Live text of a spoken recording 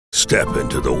Step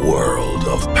into the world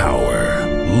of power,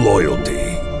 loyalty,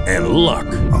 and luck.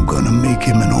 I'm gonna make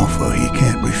him an offer he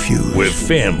can't refuse. With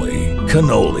family,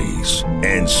 cannolis,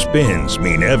 and spins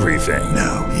mean everything.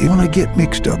 Now, you wanna get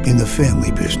mixed up in the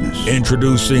family business.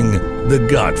 Introducing The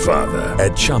Godfather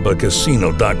at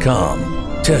ChumbaCasino.com.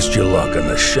 Test your luck in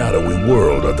the shadowy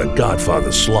world of The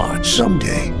Godfather slot.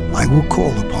 Someday, I will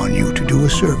call upon you to do a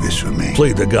service for me.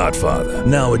 Play The Godfather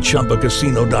now at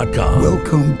ChumbaCasino.com.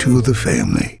 Welcome to the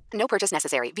family. No purchase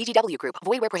necessary. VGW Group.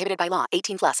 Void where prohibited by law.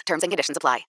 18+. Terms and conditions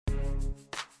apply.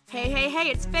 Hey,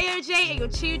 it's Faye J and you're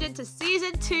tuned into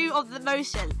Season 2 of The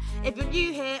Motion. If you're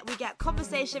new here, we get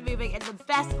conversation moving in the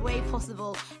best way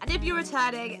possible. And if you're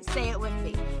returning, say it with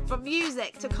me. From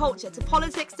music to culture to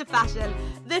politics to fashion,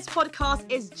 this podcast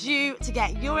is due to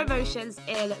get your emotions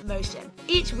in motion.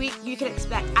 Each week, you can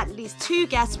expect at least 2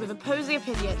 guests with opposing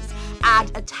opinions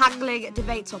and a tangling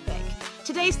debate topic.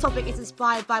 Today's topic is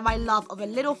inspired by my love of a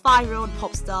little 5-year-old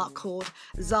pop star called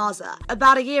Zaza.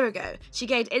 About a year ago, she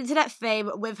gained internet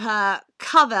fame with her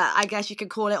cover, I guess you could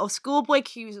call it, of Schoolboy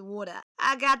Q's Water.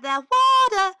 I got that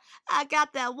water, I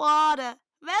got that water.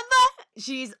 Remember?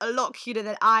 She's a lot cuter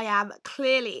than I am,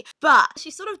 clearly. But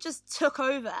she sort of just took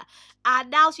over.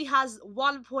 And now she has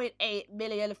 1.8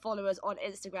 million followers on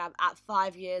Instagram at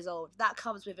 5 years old. That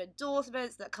comes with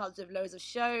endorsements, that comes with loads of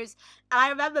shows. And I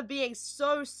remember being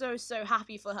so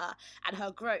happy for her and her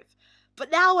growth.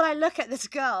 But now when I look at this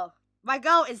girl, my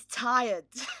girl is tired.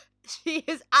 She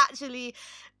is actually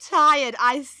tired.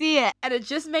 I see it. And it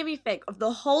just made me think of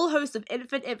the whole host of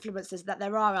infant influencers that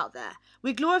there are out there.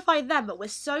 We glorify them, but we're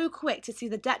so quick to see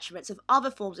the detriments of other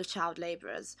forms of child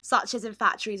labourers, such as in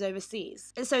factories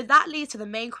overseas. And so that leads to the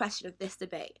main question of this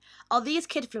debate. Are these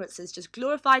kidfluencers just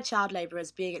glorified child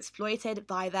labourers being exploited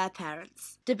by their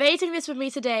parents? Debating this with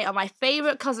me today are my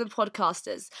favourite cousin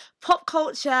podcasters, pop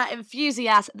culture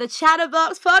enthusiasts, the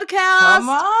Chatterbox Podcast. Come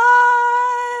on!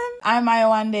 I'm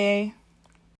Ayowande.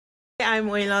 I'm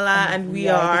Oilola, and we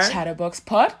are the Chatterbox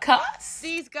Podcast.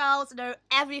 These girls know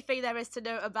everything there is to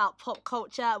know about pop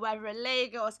culture, whether in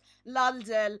Lagos,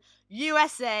 London,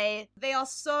 USA. They are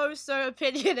so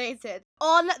opinionated.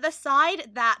 On the side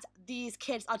that these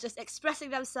kids are just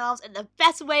expressing themselves in the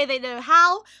best way they know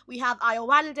how, we have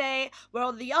Ayowande. We're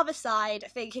on the other side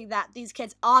thinking that these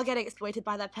kids are getting exploited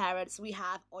by their parents. We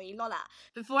have Oilola.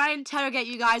 Before I interrogate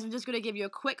you guys, I'm just going to give you a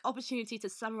quick opportunity to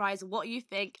summarize what you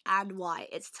think and why.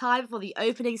 It's time for the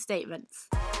opening statements.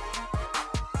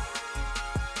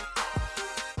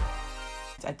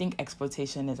 I think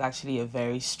exploitation is actually a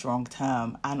very strong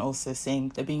term, and also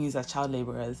saying they're being used as child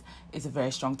laborers is a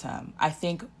very strong term. I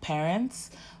think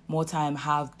parents more time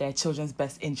have their children's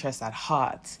best interests at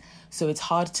heart. So it's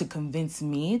hard to convince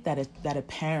me that a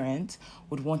parent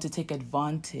would want to take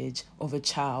advantage of a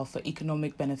child for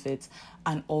economic benefits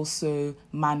and also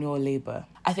manual labor.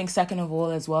 I think second of all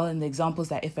as well, in the examples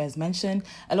that Ife has mentioned,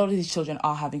 a lot of these children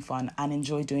are having fun and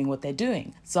enjoy doing what they're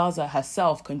doing. Zaza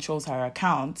herself controls her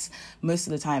accounts most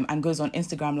of the time and goes on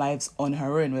Instagram lives on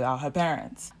her own without her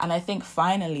parents. And I think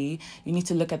finally, you need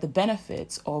to look at the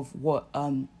benefits of what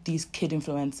these kid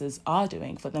influencers are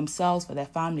doing for themselves, for their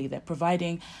family. They're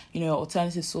providing,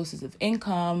 alternative sources of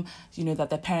income, that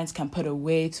their parents can put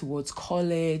away towards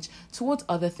college, towards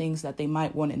other things that they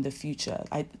might want in the future.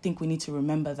 I think we need to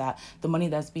remember that the money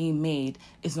that's being made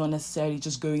is not necessarily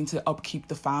just going to upkeep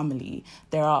the family.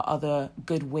 There are other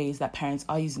good ways that parents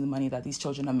are using the money that these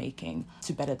children are making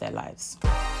to better their lives.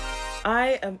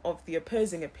 I am of the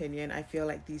opposing opinion. I feel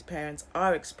like these parents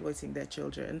are exploiting their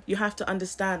children. You have to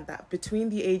understand that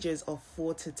between the ages of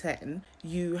 4 to 10,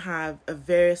 you have a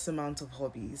various amount of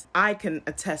hobbies. I can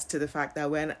attest to the fact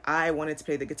that when I wanted to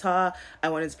play the guitar, I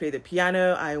wanted to play the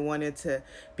piano, I wanted to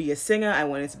be a singer, I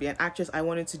wanted to be an actress, I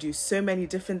wanted to do so many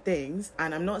different things.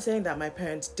 And I'm not saying that my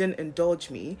parents didn't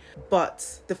indulge me,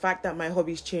 but the fact that my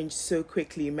hobbies changed so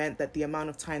quickly meant that the amount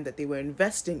of time that they were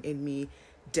investing in me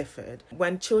differed.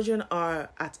 When children are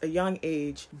at a young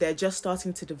age, they're just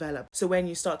starting to develop. So when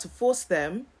you start to force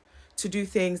them to do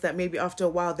things that maybe after a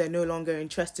while they're no longer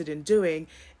interested in doing,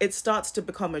 it starts to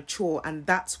become a chore, and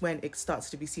that's when it starts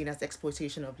to be seen as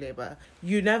exploitation of labor.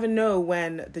 You never know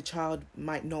when the child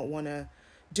might not want to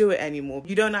do it anymore.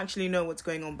 You don't actually know what's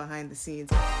going on behind the scenes.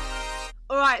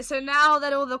 Alright, so now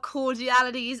that all the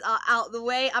cordialities are out the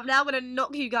way, I'm now going to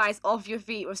knock you guys off your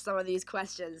feet with some of these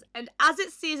questions. And as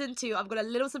it's season 2, I've got a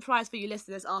little surprise for you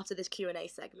listeners after this Q&A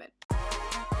segment.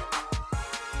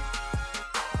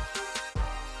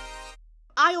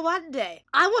 Ayawande,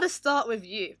 I want to start with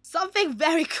you. Something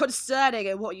very concerning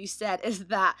in what you said is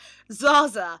that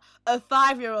Zaza, a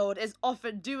 5-year-old, is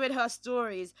often doing her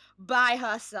stories by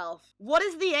herself. What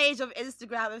is the age of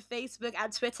Instagram and Facebook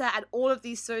and Twitter and all of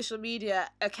these social media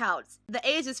accounts? The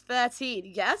age is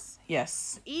 13, yes?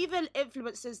 Yes. Even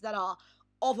influencers that are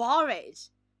of our age,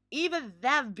 even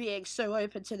them being so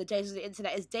open to the dangers of the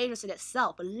internet is dangerous in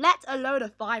itself, let alone a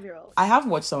 5-year-old. I have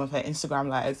watched some of her Instagram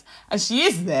lives, and she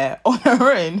is there on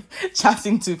her own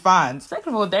chatting to fans.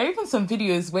 Second of all, there are even some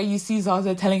videos where you see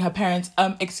Zaza telling her parents,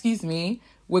 excuse me,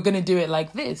 we're going to do it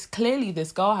like this. Clearly,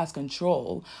 this girl has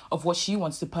control of what she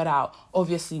wants to put out,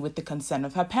 obviously with the consent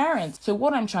of her parents. So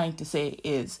what I'm trying to say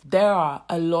is there are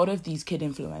a lot of these kid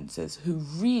influencers who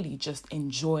really just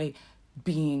enjoy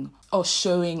being or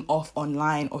showing off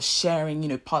online or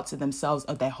sharing, parts of themselves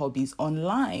or their hobbies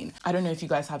online. I don't know if you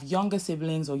guys have younger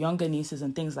siblings or younger nieces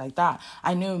and things like that.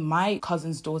 I know my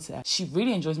cousin's daughter, she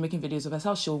really enjoys making videos of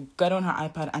herself. She'll get on her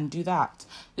iPad and do that.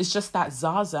 It's just that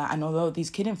Zaza and although these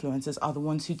kid influencers are the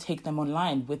ones who take them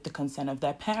online with the consent of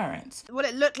their parents. What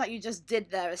it looked like you just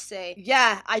did there is say,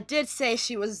 yeah, I did say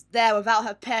she was there without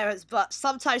her parents, but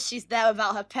sometimes she's there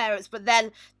without her parents, but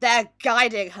then they're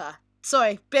guiding her.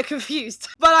 Sorry, bit confused.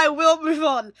 But I will move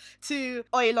on to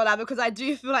Oilola because I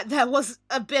do feel like there was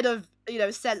a bit of,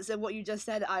 sense in what you just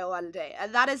said, Ayawande.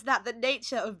 And that is that the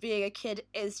nature of being a kid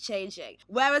is changing.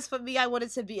 Whereas for me, I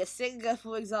wanted to be a singer,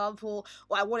 for example,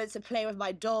 or I wanted to play with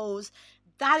my dolls.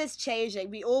 That is changing.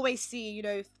 We always see,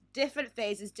 different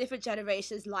phases, different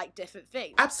generations like different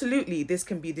things. Absolutely, this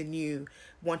can be the new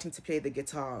wanting to play the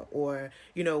guitar or,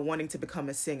 wanting to become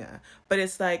a singer. But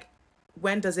it's like,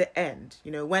 when does it end?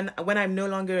 When I'm no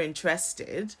longer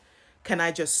interested, can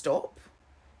I just stop?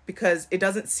 Because it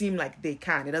doesn't seem like they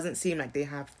can. It doesn't seem like they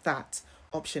have that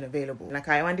option available. Like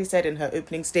Ayawande said in her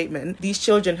opening statement, these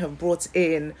children have brought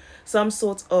in some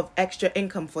sort of extra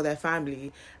income for their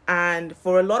family. And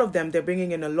for a lot of them, they're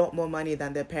bringing in a lot more money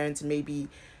than their parents maybe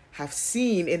have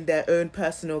seen in their own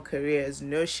personal careers.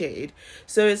 No shade.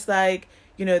 So it's like,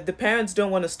 the parents don't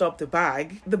want to stop the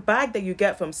bag. The bag that you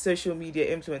get from social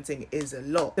media influencing is a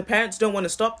lot. The parents don't want to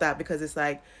stop that because it's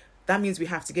like, that means we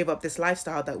have to give up this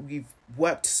lifestyle that we've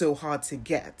worked so hard to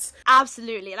get.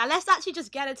 Absolutely. And let's actually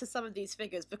just get into some of these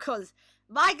figures because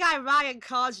my guy Ryan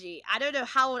Kaji, I don't know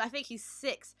how old, I think he's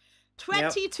 6,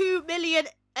 22 million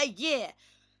a year.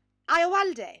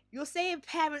 Ayawande, you're saying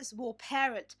parents will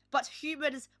parent, but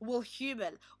humans will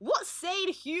human. What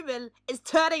sane human is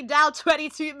turning down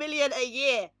 22 million a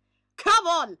year? Come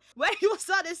on! When your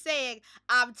son is saying,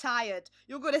 I'm tired,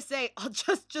 you're going to say, oh,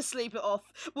 just sleep it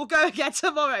off. We'll go again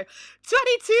tomorrow.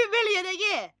 22 million a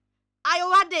year!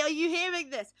 Ayawande, are you hearing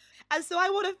this? And so I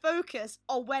want to focus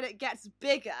on when it gets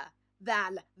bigger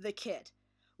than the kid.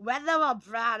 When there are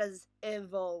brands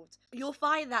involved, you'll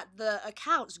find that the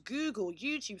accounts, Google,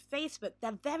 YouTube, Facebook,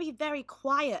 they're very, very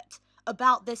quiet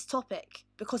about this topic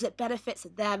because it benefits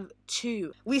them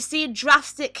too. We've seen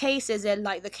drastic cases in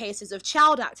the cases of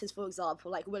child actors, for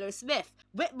example, like Willow Smith.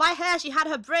 With my hair, she had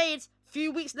her braids.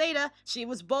 Few weeks later, she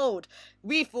was bald.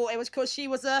 We thought it was because she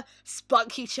was a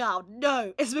spunky child.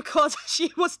 No, it's because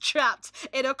she was trapped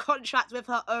in a contract with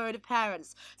her own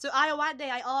parents. So Ayawande,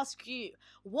 I ask you,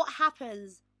 what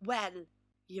happens when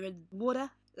you're in water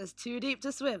that's too deep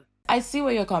to swim? I see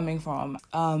where you're coming from,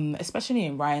 especially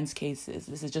in Ryan's cases.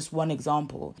 This is just one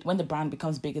example. When the brand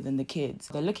becomes bigger than the kids,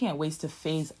 they're looking at ways to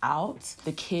phase out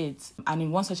the kids. And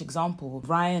in one such example,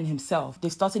 Ryan himself, they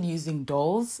started using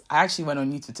dolls. I actually went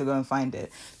on YouTube to go and find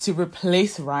it, to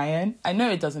replace Ryan. I know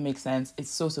it doesn't make sense.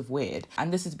 It's sort of weird.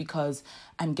 And this is because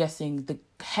I'm guessing the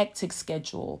hectic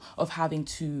schedule of having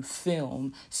to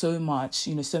film so much,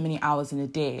 so many hours in a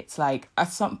day. It's like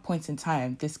at some point in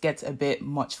time, this gets a bit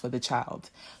much for the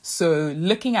child. So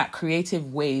looking at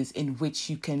creative ways in which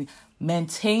you can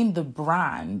maintain the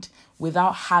brand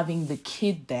without having the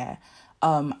kid there,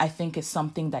 I think is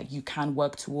something that you can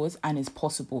work towards and is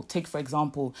possible. Take, for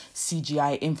example,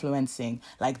 CGI influencing.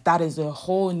 That is a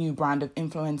whole new brand of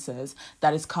influencers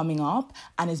that is coming up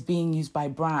and is being used by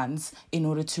brands in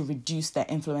order to reduce their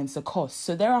influencer costs.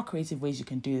 So there are creative ways you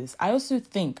can do this. I also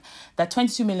think that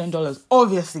 $22 million,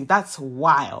 obviously, that's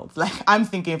wild. I'm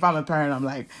thinking if I'm a parent, I'm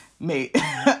like, mate,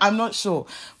 I'm not sure.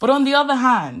 But on the other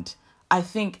hand, I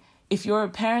think if you're a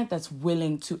parent that's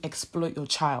willing to exploit your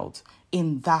child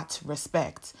in that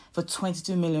respect for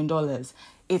 $22 million,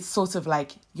 it's sort of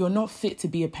like you're not fit to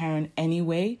be a parent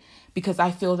anyway, because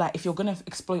I feel that if you're going to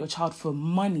exploit your child for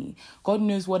money, God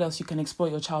knows what else you can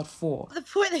exploit your child for. The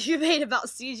point that you made about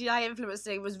CGI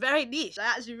influencing was very niche. I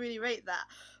actually really rate that.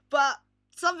 But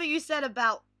something you said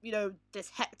about, this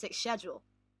hectic schedule,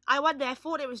 I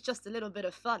thought it was just a little bit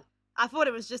of fun. I thought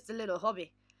it was just a little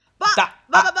hobby. But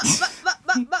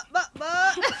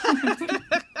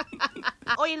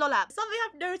Oyilola, something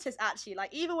I've noticed actually,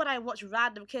 like even when I watch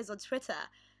random kids on Twitter,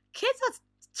 kids are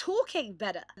talking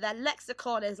better. Their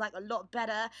lexicon is like a lot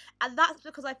better, and that's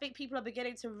because I think people are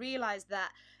beginning to realize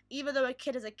that even though a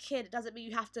kid is a kid, it doesn't mean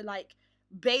you have to like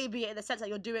baby it in the sense that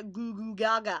you're doing goo goo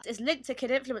gaga. It's linked to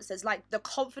kid influences, like the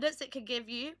confidence it can give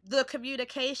you, the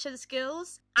communication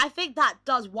skills. I think that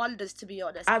does wonders, to be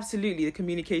honest. Absolutely, the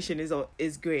communication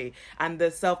is great, and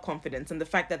the self-confidence and the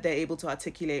fact that they're able to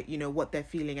articulate, you know, what they're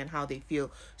feeling and how they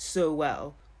feel so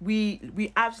well.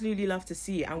 We absolutely love to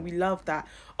see it, and we love that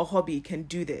a hobby can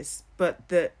do this. But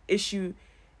the issue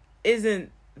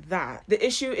isn't that. The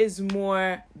issue is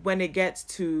more when it gets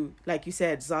to, like you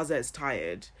said, Zaza is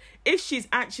tired. If she's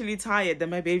actually tired, then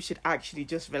my baby should actually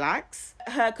just relax.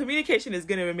 Her communication is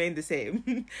going to remain the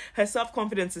same. Her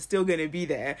self-confidence is still going to be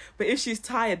there. But if she's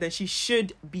tired, then she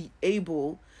should be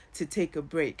able to take a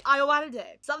break. Ayowande,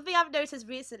 something I've noticed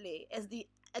recently is the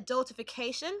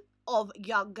adultification of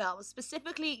young girls,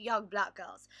 specifically young black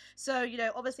girls. So, you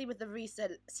know, obviously with the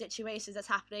recent situations that's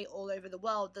happening all over the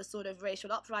world, the sort of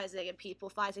racial uprising and people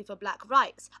fighting for black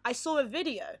rights, I saw a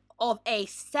video of a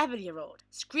 7-year-old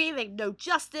screaming, "No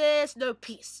justice, no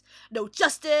peace. No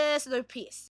justice, no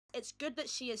peace." It's good that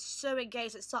she is so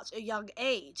engaged at such a young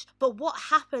age. But what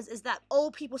happens is that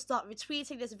old people start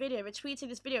retweeting this video,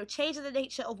 changing the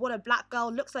nature of what a black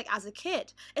girl looks like as a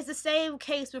kid. It's the same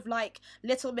case with like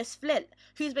Little Miss Flint,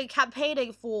 who's been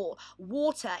campaigning for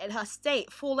water in her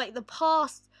state for like the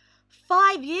past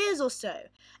 5 years or so.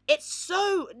 It's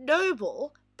so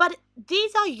noble. But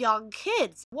these are young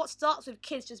kids. What starts with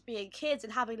kids just being kids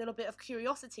and having a little bit of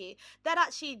curiosity, that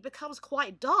actually becomes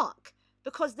quite dark,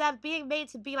 because they're being made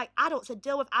to be like adults and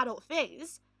deal with adult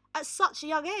things at such a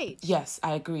young age. Yes,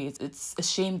 I agree. It's a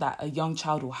shame that a young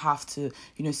child will have to,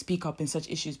 you know, speak up in such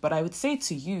issues. But I would say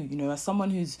to you, you know, as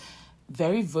someone who's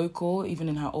very vocal, even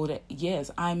in her older years,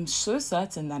 I'm so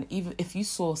certain that even if you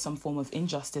saw some form of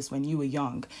injustice when you were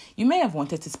young, you may have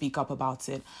wanted to speak up about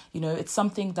it. You know, it's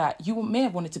something that you may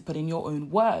have wanted to put in your own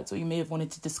words, or you may have wanted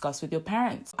to discuss with your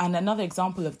parents. And another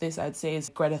example of this, I'd say, is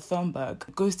Greta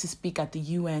Thunberg goes to speak at the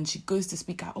UN. She goes to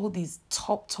speak at all these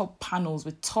top panels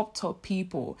with top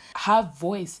people. Her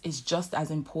voice is just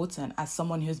as important as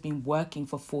someone who's been working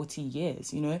for 40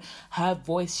 years. You know, her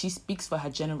voice, she speaks for her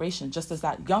generation, just as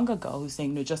that younger girl who's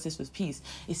saying no justice with peace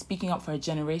is speaking up for a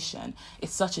generation.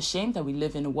 It's such a shame that we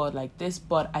live in a world like this,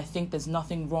 but I think there's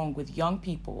nothing wrong with young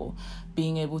people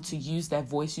being able to use their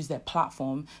voice, use their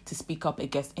platform to speak up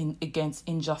against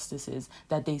injustices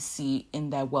that they see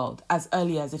in their world, as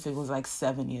early as if it was like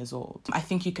 7 years old. I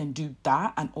think you can do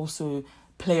that and also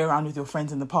play around with your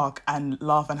friends in the park and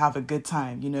laugh and have a good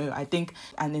time, you know. I think,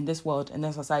 and in this world, in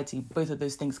this society, both of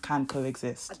those things can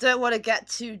coexist. I don't want to get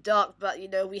too dark, but, you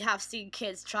know, we have seen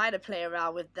kids trying to play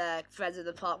around with their friends in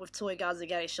the park with toy guns and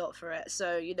getting shot for it.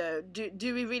 So, you know,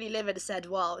 do we really live in said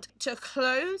world? To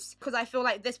close, because I feel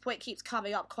like this point keeps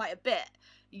coming up quite a bit,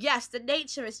 yes, the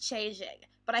nature is changing.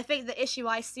 But I think the issue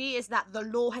I see is that the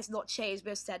law has not changed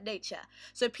with said nature.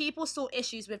 So people saw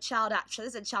issues with child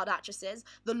actors and child actresses.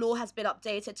 The law has been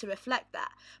updated to reflect that.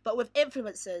 But with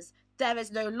influencers, there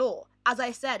is no law. As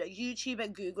I said, YouTube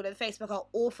and Google and Facebook are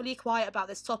awfully quiet about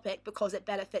this topic because it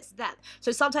benefits them.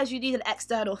 So sometimes you need an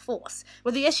external force.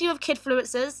 With the issue of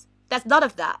kidfluencers, there's none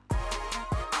of that.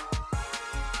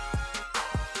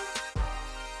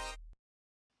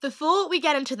 Before we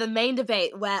get into the main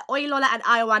debate where Oyilola and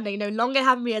Ayowande no longer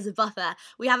have me as a buffer,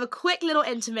 we have a quick little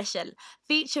intermission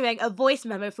featuring a voice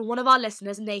memo from one of our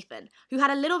listeners, Nathan, who had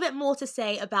a little bit more to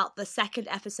say about the second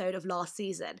episode of last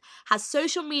season. Has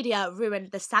social media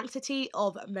ruined the sanctity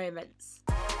of moments?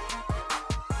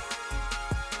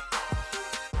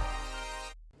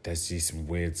 There's these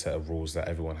weird set of rules that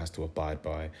everyone has to abide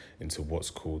by into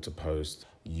what's called to post.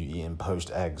 You eating poached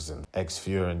eggs and eggs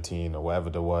Fiorentine or whatever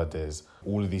the word is.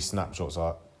 All of these snapshots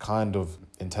are kind of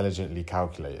intelligently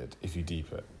calculated if you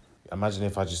deep it. Imagine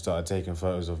if I just started taking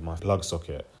photos of my plug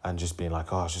socket and just being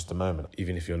like, oh, it's just a moment.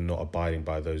 Even if you're not abiding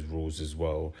by those rules as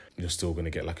well, you're still going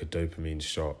to get like a dopamine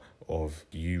shot of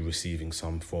you receiving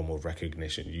some form of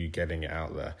recognition, you getting it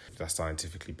out there. That's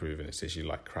scientifically proven. It's literally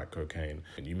like crack cocaine.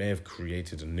 And you may have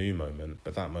created a new moment,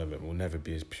 but that moment will never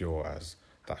be as pure as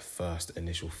that first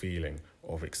initial feeling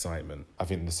of excitement. I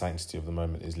think the sanctity of the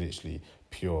moment is literally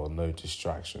pure, no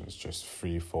distractions, just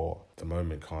free fall. The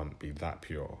moment can't be that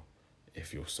pure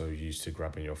if you're so used to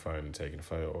grabbing your phone and taking a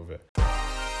photo of it.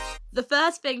 The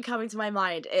first thing coming to my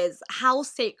mind is how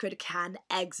sacred can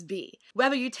eggs be?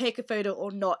 Whether you take a photo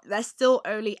or not, they're still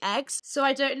only eggs. So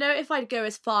I don't know if I'd go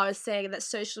as far as saying that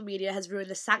social media has ruined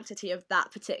the sanctity of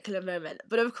that particular moment.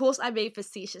 But of course I'm being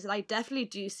facetious, and I definitely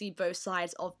do see both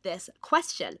sides of this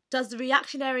question. Does the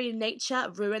reactionary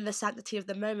nature ruin the sanctity of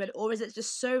the moment, or is it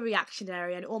just so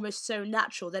reactionary and almost so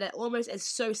natural that it almost is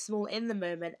so small in the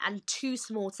moment and too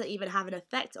small to even have an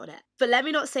effect on it? But let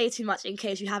me not say too much in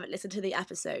case you haven't listened to the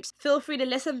episode. Feel free to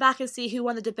listen back and see who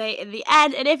won the debate in the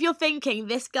end. And if you're thinking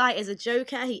this guy is a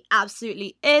joker, he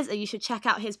absolutely is, and you should check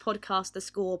out his podcast, The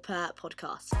Score Per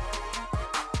Podcast.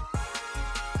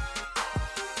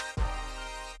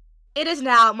 It is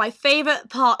now my favourite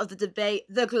part of the debate.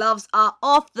 The gloves are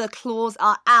off, the claws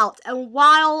are out. And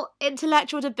while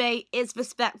intellectual debate is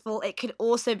respectful, it can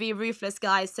also be ruthless,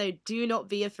 guys, so do not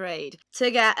be afraid to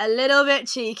get a little bit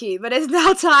cheeky. But it's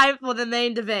now time for the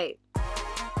main debate.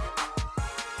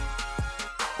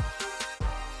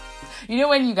 You know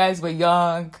when you guys were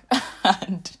young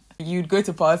and you'd go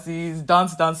to parties,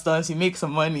 dance, you make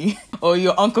some money, or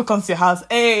your uncle comes to your house,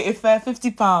 hey, if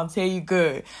 £50, here you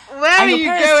go. Where are you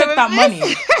going took with that this?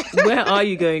 money. Where are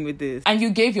you going with this? And you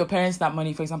gave your parents that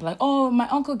money, for example, like, oh, my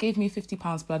uncle gave me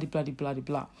 £50, bloody, bloody, bloody,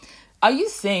 blah. Are you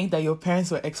saying that your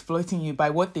parents were exploiting you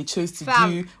by what they chose to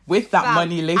do with that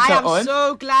money later on? I am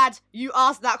so glad you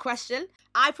asked that question.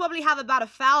 I probably have about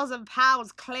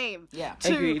 £1,000 claim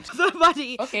to Agreed. the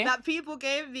money that people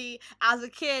gave me as a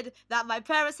kid that my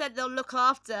parents said they'll look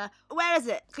after. Where is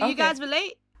it? Can you guys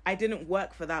relate? I didn't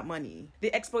work for that money.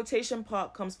 The exploitation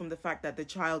part comes from the fact that the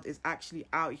child is actually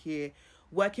out here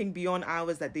working beyond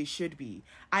hours that they should be.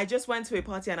 I just went to a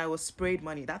party and I was sprayed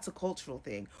money. That's a cultural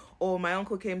thing. Or my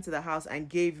uncle came to the house and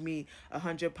gave me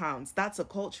 £100. That's a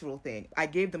cultural thing. I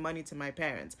gave the money to my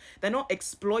parents. They're not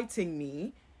exploiting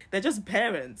me. They're just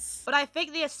parents. But I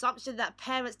think the assumption that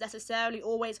parents necessarily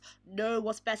always know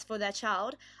what's best for their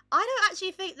child, I don't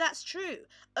actually think that's true.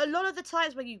 A lot of the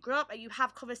times when you grow up and you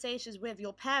have conversations with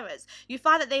your parents, you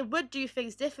find that they would do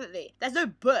things differently. There's no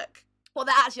book. Well,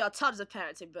 there actually are tons of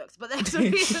parenting books, but there's a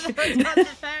reason there are tons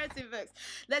of parenting books.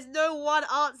 There's no one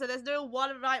answer. There's no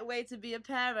one right way to be a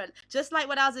parent. Just like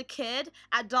when I was a kid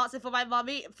and dancing for my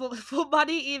mummy, for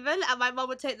money even, and my mum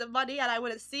would take the money and I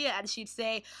wouldn't see it, and she'd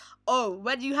say, oh,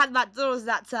 when you had McDonald's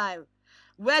that time,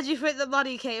 where do you think the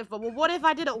money came from? Well, what if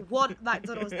I didn't want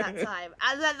McDonald's that time?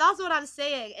 And then that's what I'm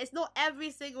saying. It's not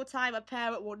every single time a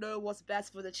parent will know what's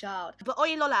best for the child. But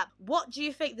Oyelola, what do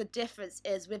you think the difference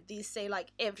is with these, say,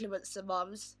 like, influencer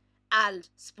mums and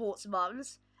sports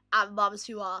mums and mums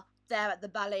who are there at the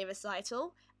ballet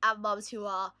recital and mums who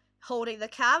are holding the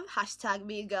cam,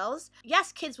 #MeanGirls.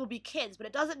 Yes, kids will be kids, but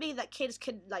it doesn't mean that kids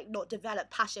can, like, not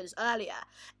develop passions earlier.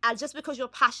 And just because your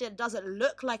passion doesn't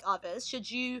look like others, should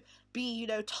you be,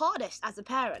 tarnished as a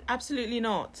parent? Absolutely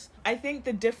not. I think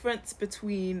the difference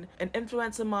between an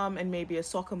influencer mom and maybe a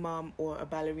soccer mom or a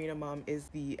ballerina mom is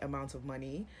the amount of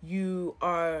money. You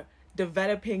are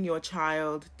developing your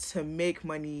child to make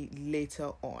money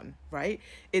later on, right?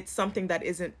 It's something that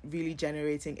isn't really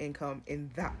generating income in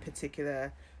that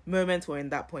particular moment or in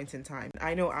that point in time.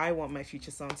 I know I want my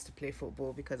future sons to play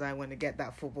football because I want to get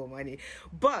that football money.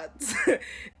 But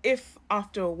if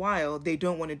after a while they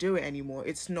don't want to do it anymore,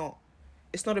 it's not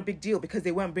a big deal because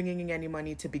they weren't bringing in any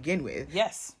money to begin with.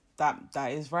 Yes,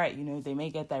 that is right. They may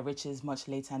get their riches much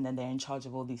later and then they're in charge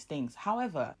of all these things.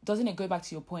 However, doesn't it go back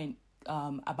to your point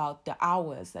about the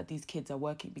hours that these kids are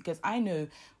working? Because I know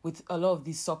with a lot of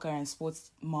these soccer and sports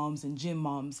moms and gym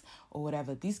moms or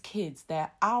whatever, these kids,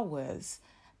 their hours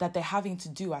that they're having to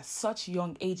do at such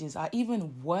young ages are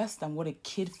even worse than what a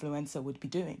kidfluencer would be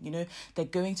doing. They're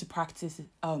going to practice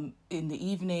in the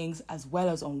evenings as well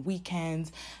as on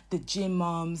weekends. The gym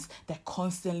moms, they're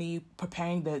constantly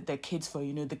preparing their kids for,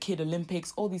 the Kid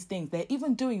Olympics, all these things. They're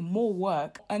even doing more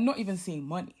work and not even seeing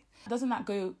money. Doesn't that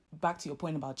go back to your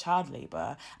point about child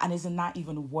labor? And isn't that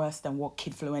even worse than what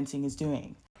kidfluencing is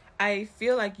doing? I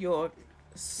feel like you're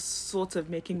sort of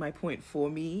making my point for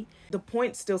me. The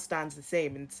point still stands the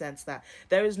same in the sense that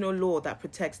there is no law that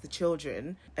protects the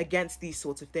children against these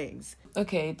sorts of things.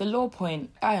 Okay, the law point,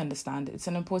 I understand. It's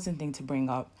an important thing to bring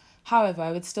up. However,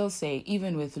 I would still say,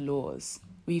 even with laws,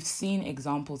 we've seen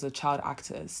examples of child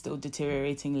actors still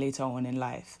deteriorating later on in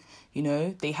life.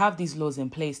 They have these laws in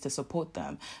place to support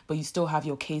them, but you still have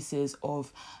your cases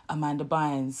of Amanda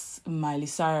Bynes, Miley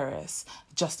Cyrus,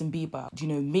 Justin Bieber,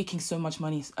 making so much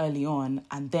money early on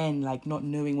and then not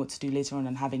knowing what to do later on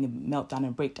and having a meltdown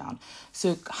and breakdown.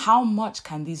 So how much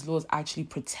can these laws actually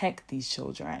protect these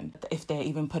children if they're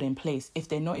even put in place, if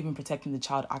they're not even protecting the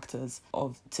child actors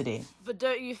of today? But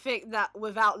don't you think that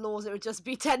without laws it would just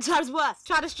be 10 times worse?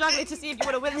 Try kind of struggling to see if you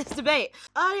want to win this debate.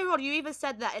 Earlier on, you even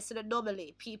said that it's an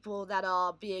anomaly, people that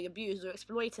are being abused or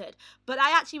exploited. But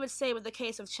I actually would say with the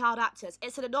case of child actors,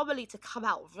 it's an anomaly to come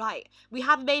out right. We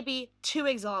have maybe 2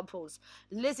 examples.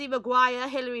 Lizzie McGuire,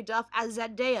 Hilary Duff, and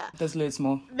Zendaya. There's loads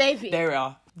more. Maybe. There we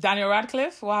are. Daniel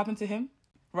Radcliffe, what happened to him?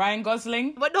 Ryan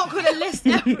Gosling. We're not going to list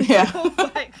everything. Yeah.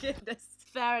 Oh my goodness.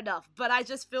 Fair enough. But I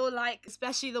just feel like,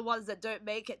 especially the ones that don't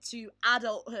make it to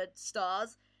adulthood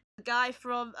stars, the guy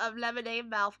from Lemonade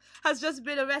Mouth has just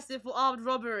been arrested for armed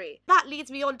robbery. That leads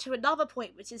me on to another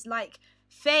point, which is like,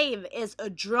 fame is a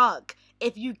drug.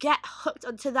 If you get hooked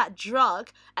onto that drug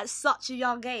at such a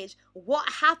young age, what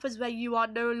happens when you are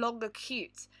no longer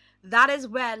cute? That is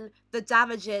when the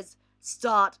damages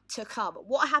start to come.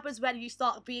 What happens when you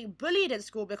start being bullied in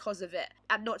school because of it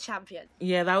and not championed?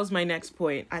 Yeah, that was my next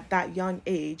point. At that young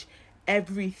age,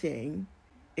 everything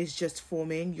is just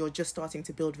forming. You're just starting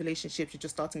to build relationships. You're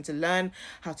just starting to learn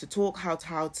how to talk, how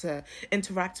to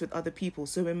interact with other people.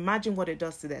 So imagine what it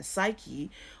does to their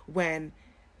psyche when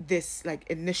this like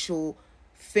initial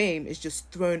fame is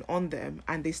just thrown on them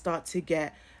and they start to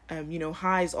get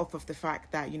highs off of the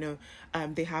fact that,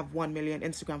 they have 1 million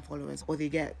Instagram followers, or they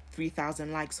get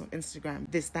 3,000 likes on Instagram,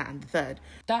 this, that, and the third.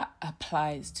 That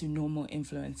applies to normal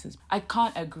influencers. I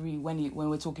can't agree when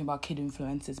we're talking about kid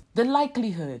influencers. The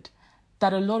likelihood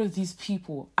that a lot of these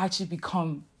people actually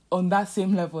become on that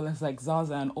same level as like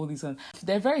Zaza and all these ones,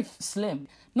 they're very slim.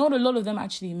 Not a lot of them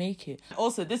actually make it.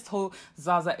 Also, this whole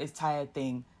Zaza is tired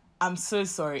thing, I'm so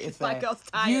sorry if My girl's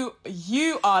tired.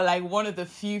 You are like one of the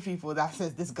few people that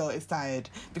says this girl is tired,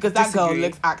 because that girl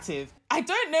looks active. I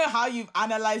don't know how you've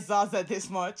analysed Zaza this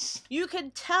much. You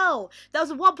can tell. There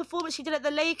was one performance she did at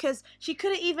the Lakers. She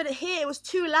couldn't even hear. It was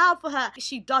too loud for her.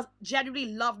 She does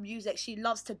genuinely love music. She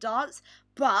loves to dance.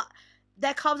 But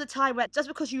there comes a time where just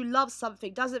because you love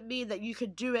something doesn't mean that you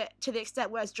can do it to the extent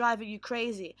where it's driving you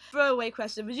crazy. Throwaway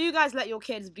question. Would you guys let your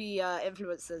kids be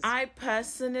influencers? I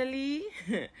personally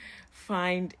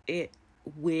find it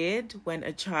weird when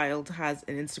a child has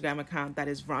an Instagram account that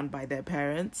is run by their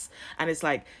parents and it's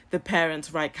like the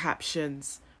parents write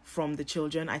captions from the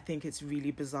children. I think it's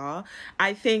really bizarre.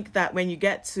 I think that when you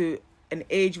get to an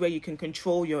age where you can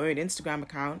control your own Instagram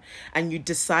account and you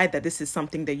decide that this is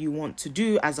something that you want to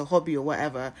do as a hobby or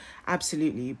whatever,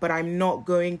 absolutely. But I'm not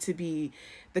going to be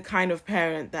the kind of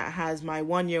parent that has my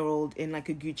 1-year-old in like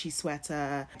a Gucci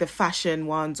sweater, the fashion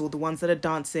ones or the ones that are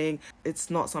dancing. It's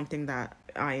not something that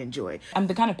I enjoy. I'm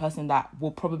the kind of person that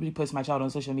will probably post my child on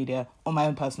social media on my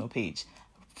own personal page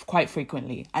quite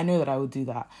frequently. I know that I would do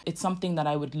that. It's something that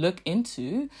I would look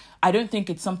into. I don't think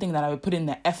it's something that I would put in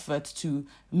the effort to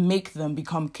make them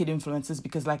become kid influencers,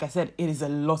 because like I said, it is a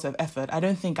lot of effort. I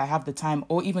don't think I have the time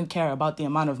or even care about the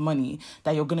amount of money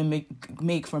that you're going to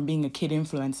make from being a kid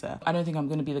influencer. I don't think I'm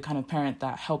going to be the kind of parent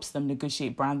that helps them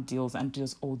negotiate brand deals and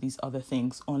does all these other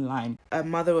things online. A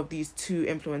mother of these 2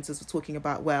 influencers was talking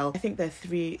about, well, I think they're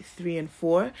 3 and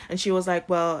 4. And she was like,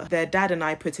 well, their dad and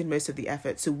I put in most of the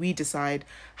effort, so we decide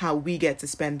how we get to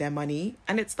spend their money.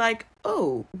 And it's like,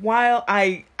 oh, while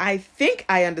I think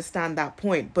I understand that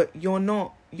point, but you're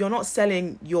not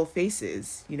selling your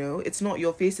faces, it's not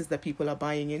your faces that people are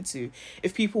buying into.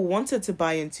 If people wanted to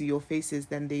buy into your faces,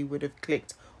 then they would have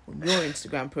clicked on your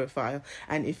Instagram profile.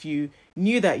 And if you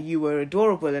knew that you were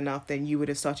adorable enough, then you would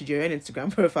have started your own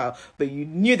Instagram profile, but you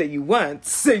knew that you weren't,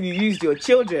 so you used your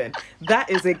children. That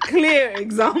is a clear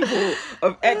example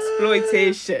of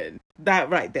exploitation.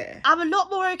 That right there. I'm a lot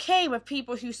more okay with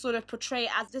people who sort of portray it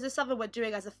as this is something we're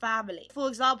doing as a family. For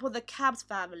example, the Cabs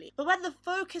family. But when the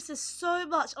focus is so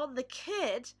much on the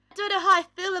kid, I don't know how I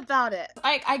feel about it.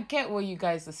 I get what you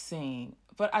guys are saying,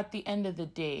 but at the end of the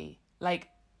day, like,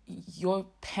 your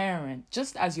parent,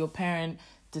 just as your parent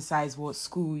decides what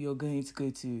school you're going to go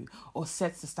to or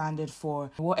sets the standard for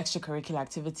what extracurricular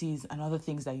activities and other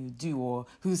things that you do or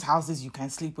whose houses you can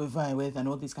sleep with and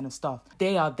all this kind of stuff.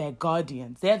 They are their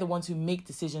guardians. They're the ones who make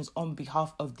decisions on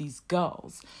behalf of these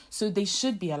girls. So they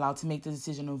should be allowed to make the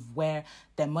decision of where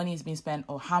their money is being spent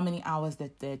or how many hours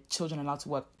that their children are allowed to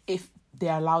work, if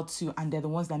they're allowed to, and they're the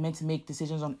ones that are meant to make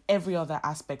decisions on every other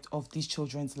aspect of these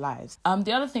children's lives.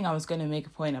 The other thing I was going to make a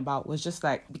point about was just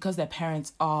like, because their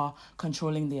parents are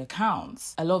controlling the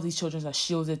accounts, a lot of these children are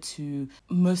shielded to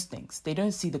most things. They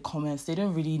don't see the comments. They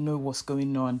don't really know what's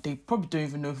going on. They probably don't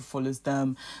even know who follows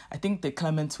them. I think the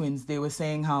Clement twins, they were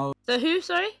saying how... The who,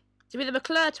 sorry? Do you mean the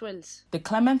McClure twins? The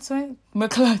Clement twins?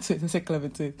 McClure twins. I said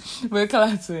Clement twins.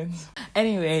 McClure twins.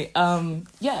 Anyway,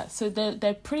 so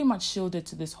they're pretty much shielded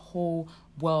to this whole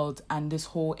world and this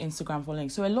whole Instagram following.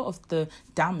 So a lot of the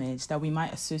damage that we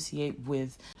might associate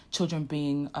with children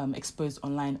being exposed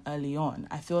online early on,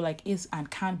 I feel like is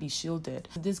and can be shielded.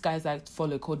 This guys I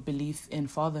follow called Belief in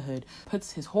Fatherhood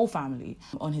puts his whole family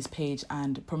on his page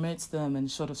and promotes them and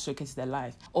sort of showcases their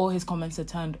life. All his comments are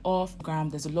turned off.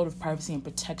 There's a lot of privacy and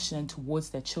protection towards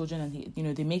their children,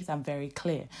 and they make that very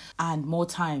clear. And more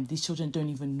time, these children don't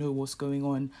even know what's going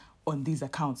on these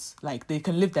accounts. Like, they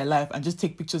can live their life and just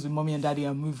take pictures with mommy and daddy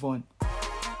and move on.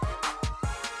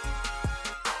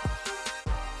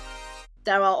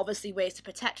 There are obviously ways to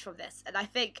protect from this, and I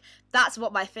think that's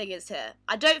what my thing is here.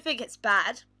 I don't think it's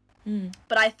bad,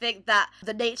 but I think that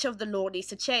the nature of the law needs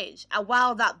to change. And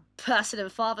while that person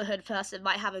and fatherhood person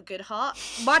might have a good heart,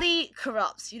 money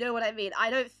corrupts, you know what I mean? I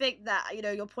don't think that,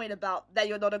 your point about that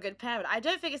you're not a good parent, I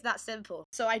don't think it's that simple.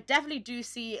 So I definitely do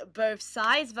see both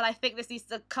sides, but I think this needs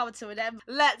to come to an end.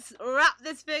 Let's wrap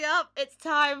this thing up. It's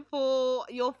time for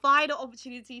your final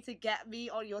opportunity to get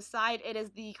me on your side. It is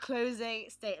the closing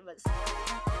statements.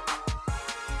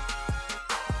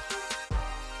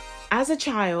 As a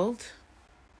child,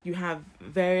 you have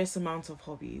various amounts of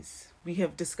hobbies. We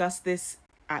have discussed this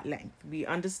at length. We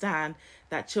understand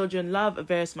that children love a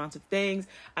various amount of things.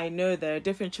 I know there are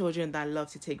different children that love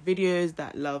to take videos,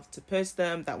 that love to post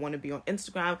them, that want to be on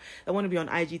Instagram, that want to be on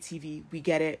IGTV. We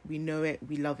get it, we know it,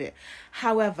 we love it.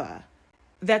 However,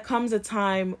 there comes a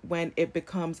time when it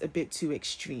becomes a bit too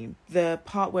extreme. The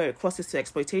part where it crosses to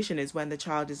exploitation is when the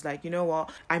child is like, you know what,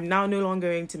 I'm now no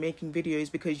longer into making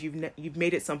videos because you've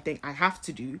made it something I have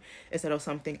to do instead of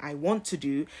something I want to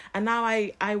do. And now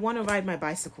I want to ride my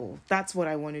bicycle. That's what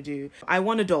I want to do. I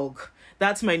want a dog.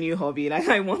 That's my new hobby. Like,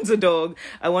 I want a dog.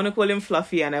 I want to call him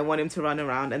Fluffy and I want him to run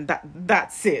around, and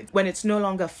that's it. When it's no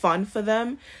longer fun for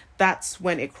them, that's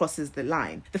when it crosses the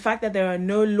line. The fact that there are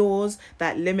no laws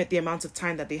that limit the amount of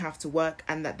time that they have to work,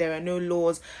 and that there are no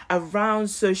laws around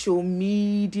social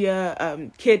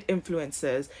media kid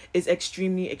influencers is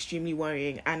extremely, extremely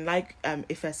worrying. And like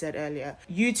Ife said earlier,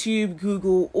 YouTube,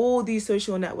 Google, all these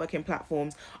social networking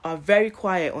platforms are very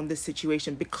quiet on this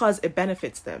situation because it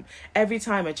benefits them. Every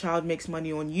time a child makes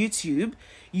money on YouTube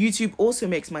also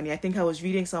makes money. I think I was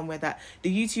reading somewhere that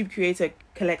the YouTube creator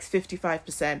collects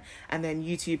 55% and then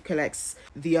YouTube collects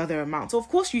the other amount. So of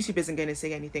course YouTube isn't going to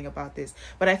say anything about this,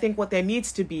 but I think what there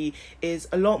needs to be is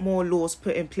a lot more laws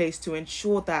put in place to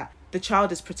ensure that the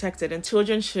child is protected, and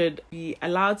children should be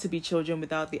allowed to be children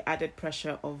without the added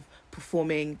pressure of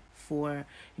performing for,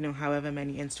 however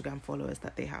many Instagram followers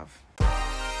that they have.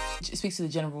 It speaks to the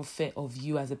general fit of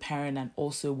you as a parent, and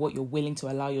also what you're willing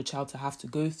to allow your child to have to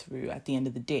go through at the end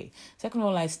of the day. Second of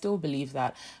all, I still believe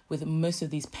that with most of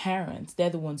these parents,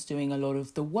 they're the ones doing a lot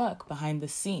of the work behind the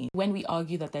scenes. When we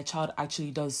argue that their child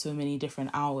actually does so many different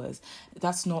hours,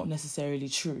 that's not necessarily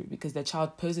true, because their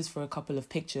child poses for a couple of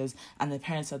pictures and the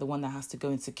parents are the one that has to go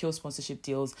and secure sponsorship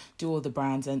deals, do all the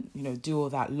brands, and do all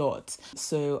that lot.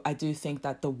 So I do think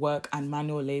that the work and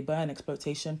manual labor and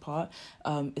exploitation part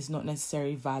is not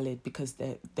necessarily valid, because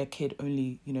their kid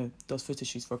only does photo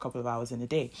shoots for a couple of hours in a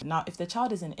day. Now, if the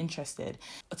child isn't interested,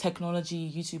 technology,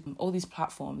 YouTube, all these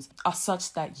platforms are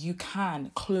such that you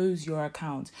can close your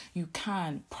account, you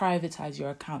can privatize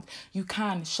your account, you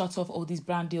can shut off all these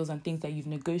brand deals and things that you've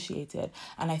negotiated.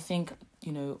 And I think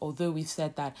although we've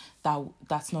said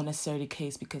that's not necessarily the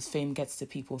case because fame gets to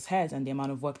people's heads and the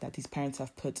amount of work that these parents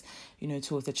have put,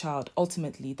 towards the child,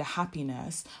 ultimately the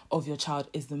happiness of your child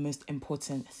is the most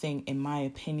important thing, in my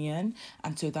opinion.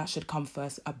 And so that should come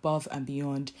first, above and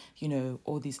beyond,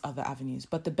 all these other avenues.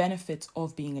 But the benefits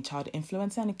of being a child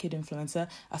influencer and a kid influencer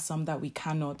are some that we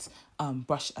cannot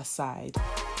brush aside.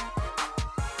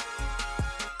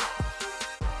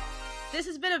 This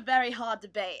has been a very hard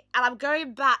debate, and I'm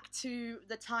going back to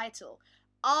the title.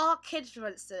 Are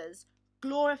kidfluencers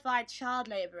glorified child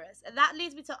labourers? And that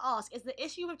leads me to ask, is the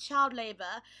issue with child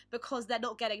labour because they're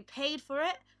not getting paid for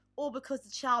it, or because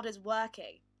the child is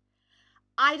working?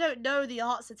 I don't know the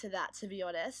answer to that, to be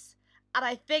honest. And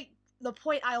I think the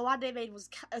point Ayowande made was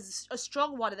a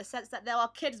strong one, in the sense that there are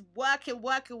kids working,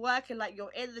 like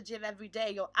you're in the gym every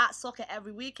day, you're at soccer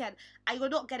every weekend, and you're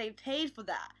not getting paid for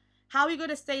that. How are you going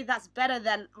to say that's better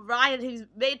than Ryan, who's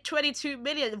made 22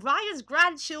 million? Ryan's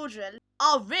grandchildren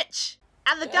are rich,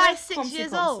 and the guy's 6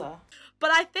 years old.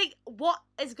 But I think what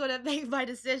is going to make my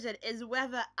decision is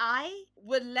whether I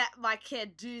would let my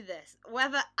kid do this,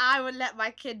 whether I would let my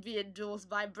kid be endorsed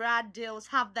by brand deals,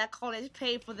 have their college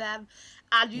paid for them,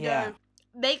 and, know,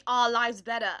 make our lives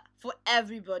better for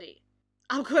everybody.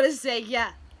 I'm going to say,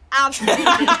 yeah, absolutely.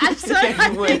 And so I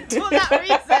think for that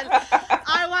reason,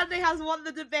 Ayowande has won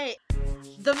the debate.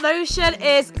 The Motion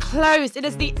is closed. It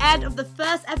is the end of the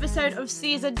first episode of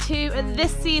season 2, and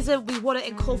this season we want to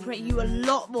incorporate you a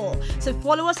lot more. So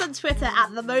follow us on Twitter at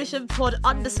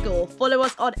TheMotionPod_. Follow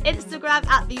us on Instagram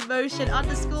at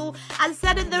TheMotion_, and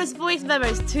send in those voice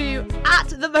memos to at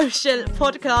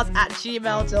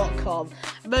TheMotionPodcast@gmail.com.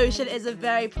 Motion is a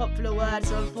very popular word,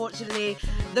 so unfortunately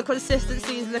the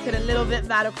consistency is looking a little bit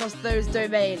mad across those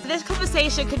domains. This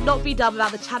conversation could not be done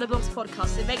without the Chatterbox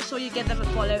Podcast, so make sure you give them a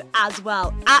follow as well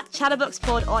at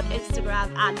Chatterboxpod on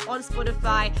Instagram and on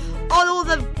Spotify, on all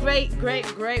the great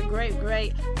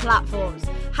platforms.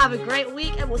 Have a great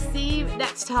week, and we'll see you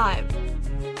next time.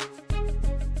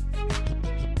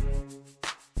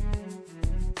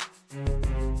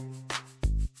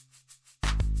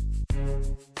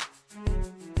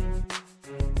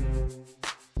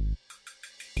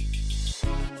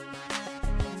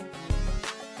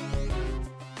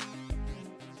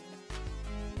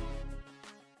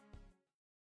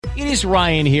 It is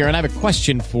Ryan here, and I have a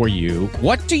question for you.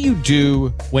 What do you do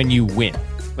when you win?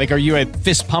 Like, are you a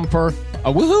fist pumper,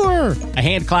 a woohooer, a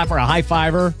hand clapper, a high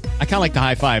fiver? I kind of like the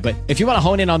high five, but if you want to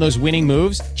hone in on those winning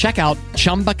moves, check out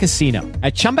Chumba Casino.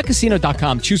 At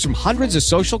ChumbaCasino.com, choose from hundreds of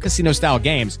social casino-style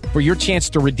games for your chance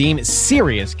to redeem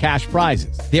serious cash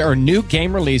prizes. There are new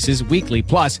game releases weekly,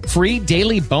 plus free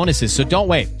daily bonuses, so don't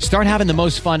wait. Start having the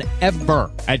most fun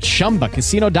ever at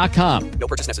ChumbaCasino.com. No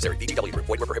purchase necessary. VGW Group.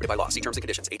 Void where prohibited by law. See terms and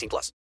conditions. 18+.